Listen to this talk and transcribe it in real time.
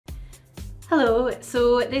Hello,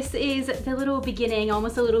 so this is the little beginning,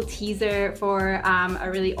 almost a little teaser for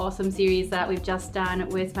a really awesome series that we've just done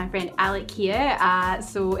with my friend Alec here.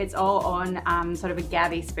 So it's all on sort of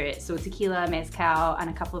agave spirit, so tequila, mezcal, and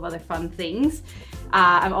a couple of other fun things.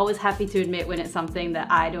 I'm always happy to admit when it's something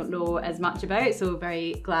that I don't know as much about, so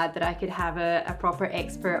very glad that I could have a proper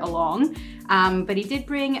expert along. But he did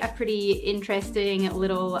bring a pretty interesting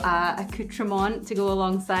little accoutrement to go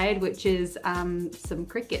alongside, which is some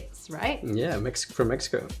crickets, right? Yeah, from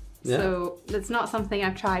Mexico. Yeah. So that's not something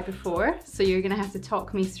I've tried before, so you're gonna have to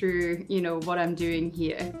talk me through, you know, what I'm doing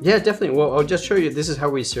here. Yeah, definitely. Well, I'll just show you. This is how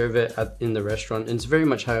we serve it in the restaurant. And it's very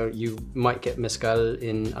much how you might get mezcal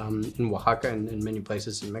in Oaxaca and in many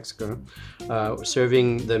places in Mexico.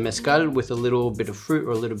 Serving the mezcal with a little bit of fruit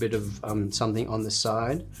or a little bit of something on the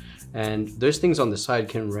side. And those things on the side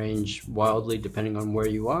can range wildly depending on where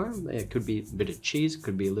you are. It could be a bit of cheese,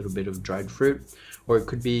 could be a little bit of dried fruit, or it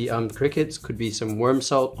could be crickets, could be some worm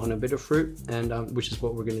salt on a bit of fruit, and which is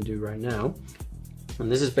what we're going to do right now. And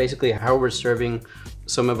this is basically how we're serving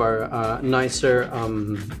some of our nicer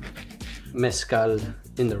mezcal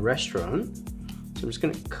in the restaurant. So I'm just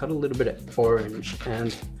going to cut a little bit of orange,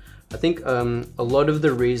 and I think a lot of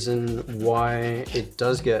the reason why it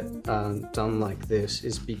does get done like this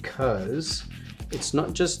is because it's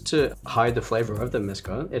not just to hide the flavor of the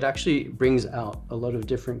mezcal, it actually brings out a lot of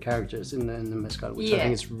different characters in the mezcal, which I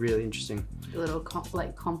think is really interesting. A little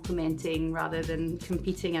like complementing rather than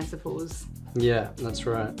competing, I suppose. Yeah, that's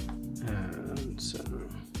right. And so,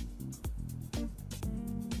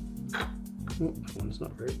 that one's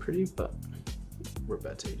not very pretty, but we're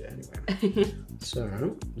about to eat it anyway. So,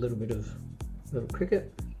 a little bit of little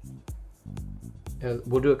cricket.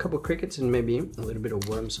 We'll do a couple of crickets and maybe a little bit of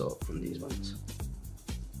worm salt on these ones.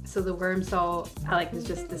 So the worm salt, Alec was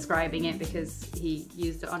just describing it because he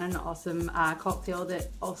used it on an awesome cocktail that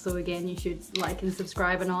also, again, you should like and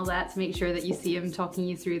subscribe and all that to make sure that you see him talking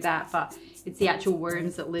you through that. But it's the actual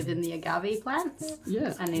worms that live in the agave plants.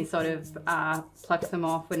 Yeah. And they sort of pluck them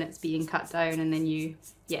off when it's being cut down, and then you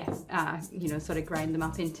know, sort of grind them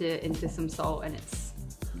up into some salt, and it's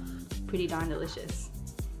pretty darn delicious.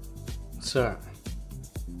 So,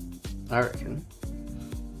 I reckon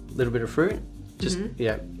a little bit of fruit. Just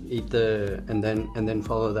eat and then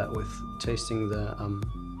follow that with tasting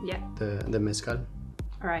the mezcal.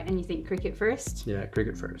 All right, and you think cricket first? Yeah,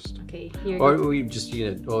 cricket first. Okay, or we just eat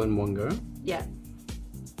it all in one go. Yeah.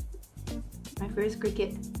 My first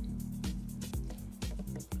cricket.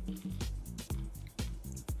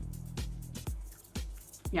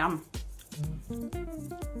 Yum.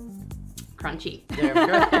 Crunchy. There we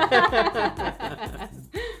go.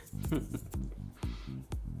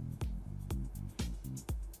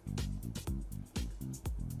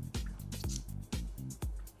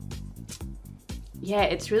 Yeah,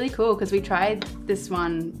 it's really cool because we tried this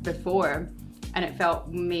one before and it felt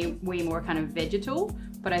way more kind of vegetal,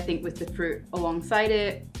 but I think with the fruit alongside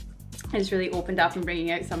it, it's really opened up and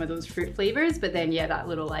bringing out some of those fruit flavors. But then yeah, that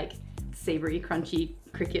little like savory, crunchy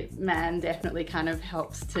cricket man definitely kind of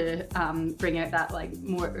helps to bring out that like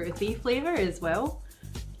more earthy flavor as well.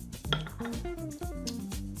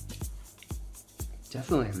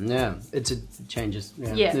 Definitely, yeah. It changes.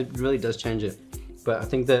 Yeah, it really does change it. But I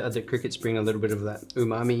think that the crickets bring a little bit of that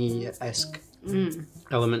umami-esque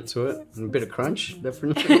element to it, and a bit of crunch,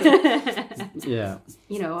 definitely. Yeah.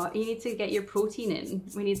 You know, you need to get your protein in.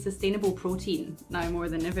 We need sustainable protein now more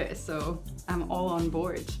than ever, so I'm all on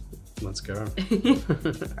board. Let's go. All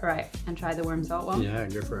right, and try the worm salt one. Yeah,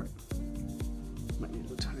 go for it. Might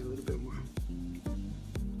need a tiny little bit more.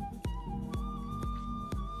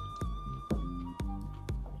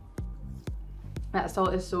 That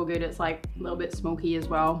salt is so good. It's like a little bit smoky as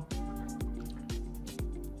well.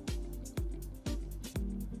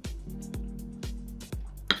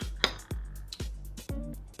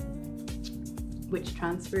 Which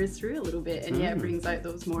transfers through a little bit, and yeah, it brings out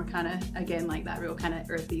those more kind of, again, like that real kind of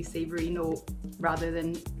earthy, savory note, rather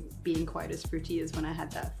than being quite as fruity as when I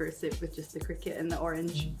had that first sip with just the cricket and the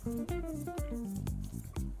orange.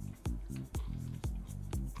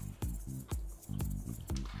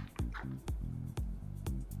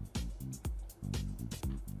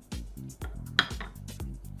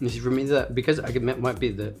 You see, for me, that because it might be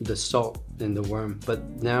the salt in the worm, but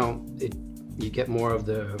now you get more of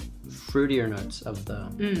the fruitier notes of the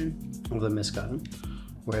mezcal,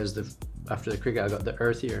 whereas after the cricket I got the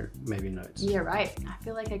earthier maybe notes. Yeah, right. I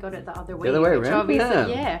feel like I got it the other way. The other way around?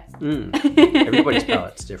 Yeah. Everybody's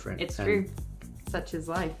palate's different. It's true. Such is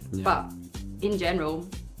life. Yeah. But in general,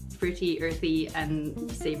 fruity, earthy,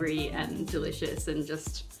 and savory, and delicious, and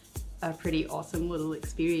just a pretty awesome little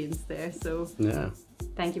experience there. So Yeah.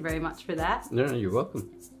 thank you very much for that. No, you're welcome.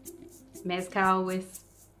 Mezcal with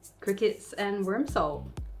crickets and worm salt.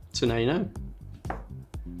 So now you know.